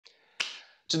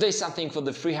Today something for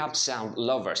the freehub sound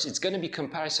lovers. It's going to be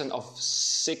comparison of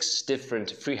 6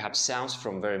 different freehub sounds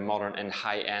from very modern and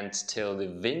high-end till the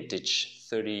vintage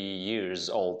 30 years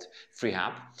old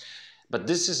freehub. But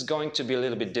this is going to be a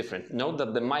little bit different. Note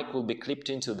that the mic will be clipped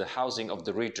into the housing of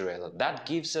the rear derailleur. That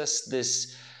gives us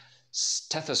this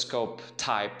stethoscope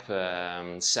type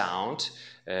sound,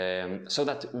 so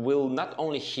that we'll not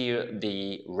only hear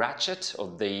the ratchet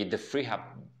of the freehub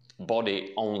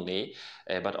body only,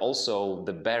 but also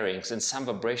the bearings and some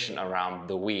vibration around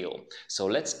the wheel. So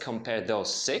let's compare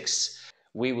those 6.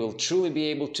 We will truly be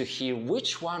able to hear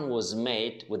which one was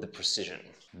made with the precision.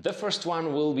 The first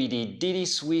one will be the DD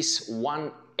Swiss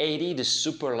 180, the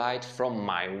super light from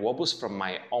my Wobus, from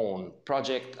my own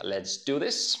project. Let's do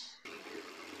this.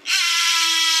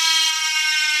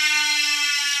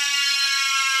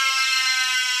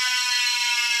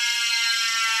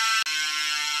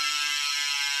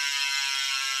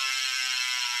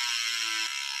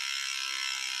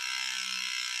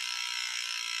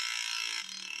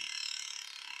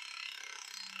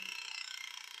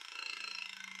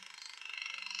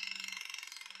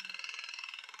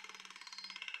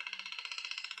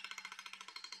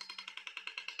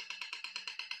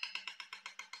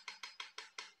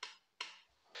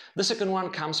 The second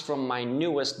one comes from my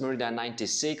newest Merida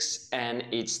 96, and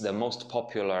it's the most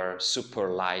popular super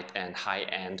light and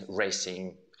high-end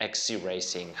racing, XC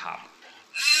racing hub.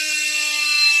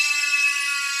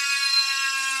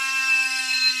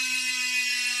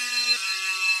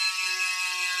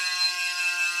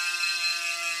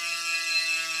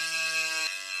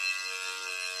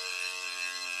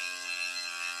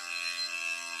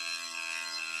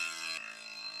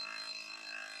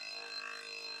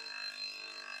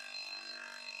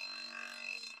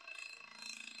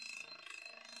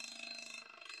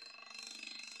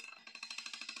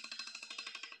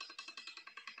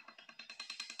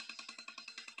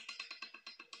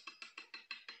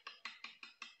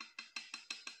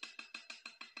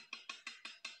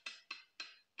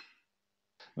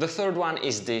 The third one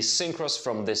is the Syncros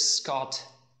from the Scott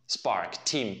Spark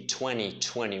Team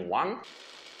 2021.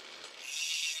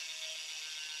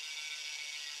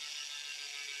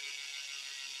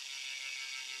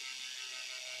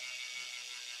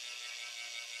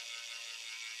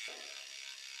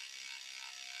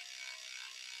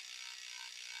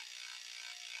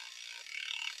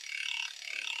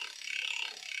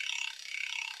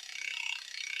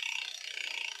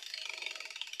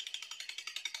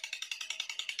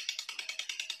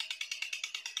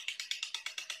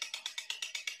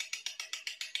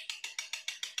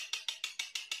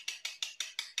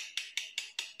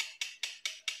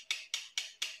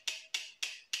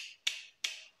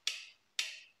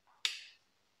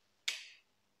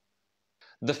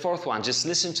 The fourth one, just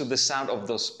listen to the sound of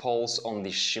those pawls on the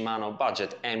Shimano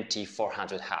budget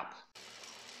MT400 hub.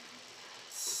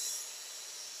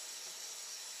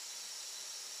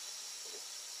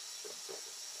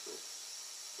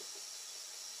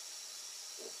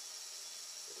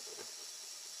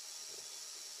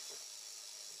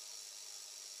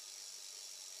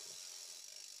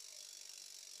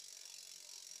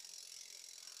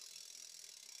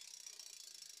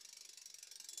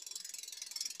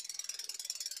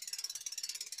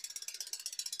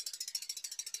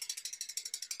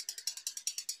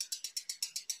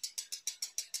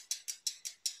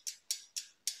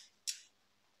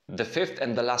 The fifth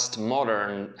and the last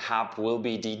modern hub will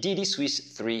be the DD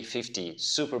Swiss 350.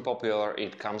 Super popular,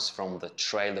 it comes from the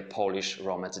trail, the Polish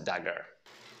Romet Dagger.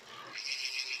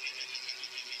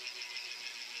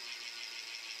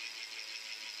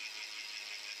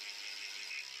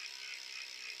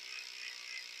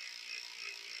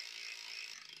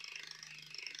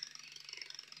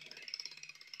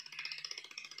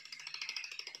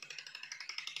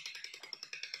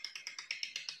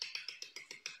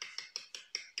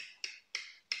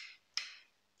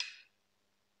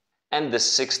 And the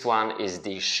sixth one is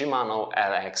the Shimano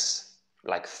LX,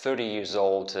 like 30 years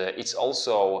old. It's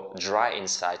also dry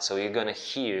inside, so you're gonna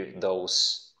hear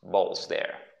those balls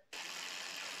there.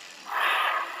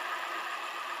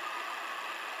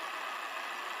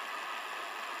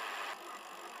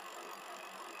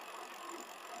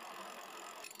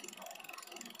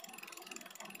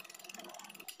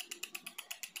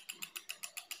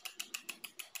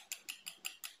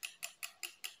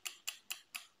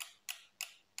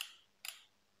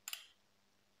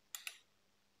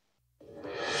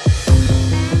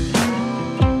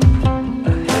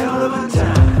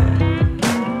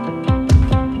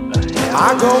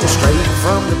 I go straight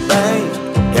from the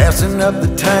bank, gassing up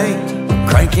the tank,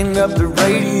 cranking up the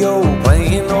radio,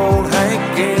 playing old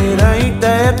Hank. It ain't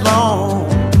that long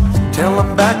till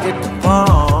I'm back back at the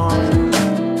farm.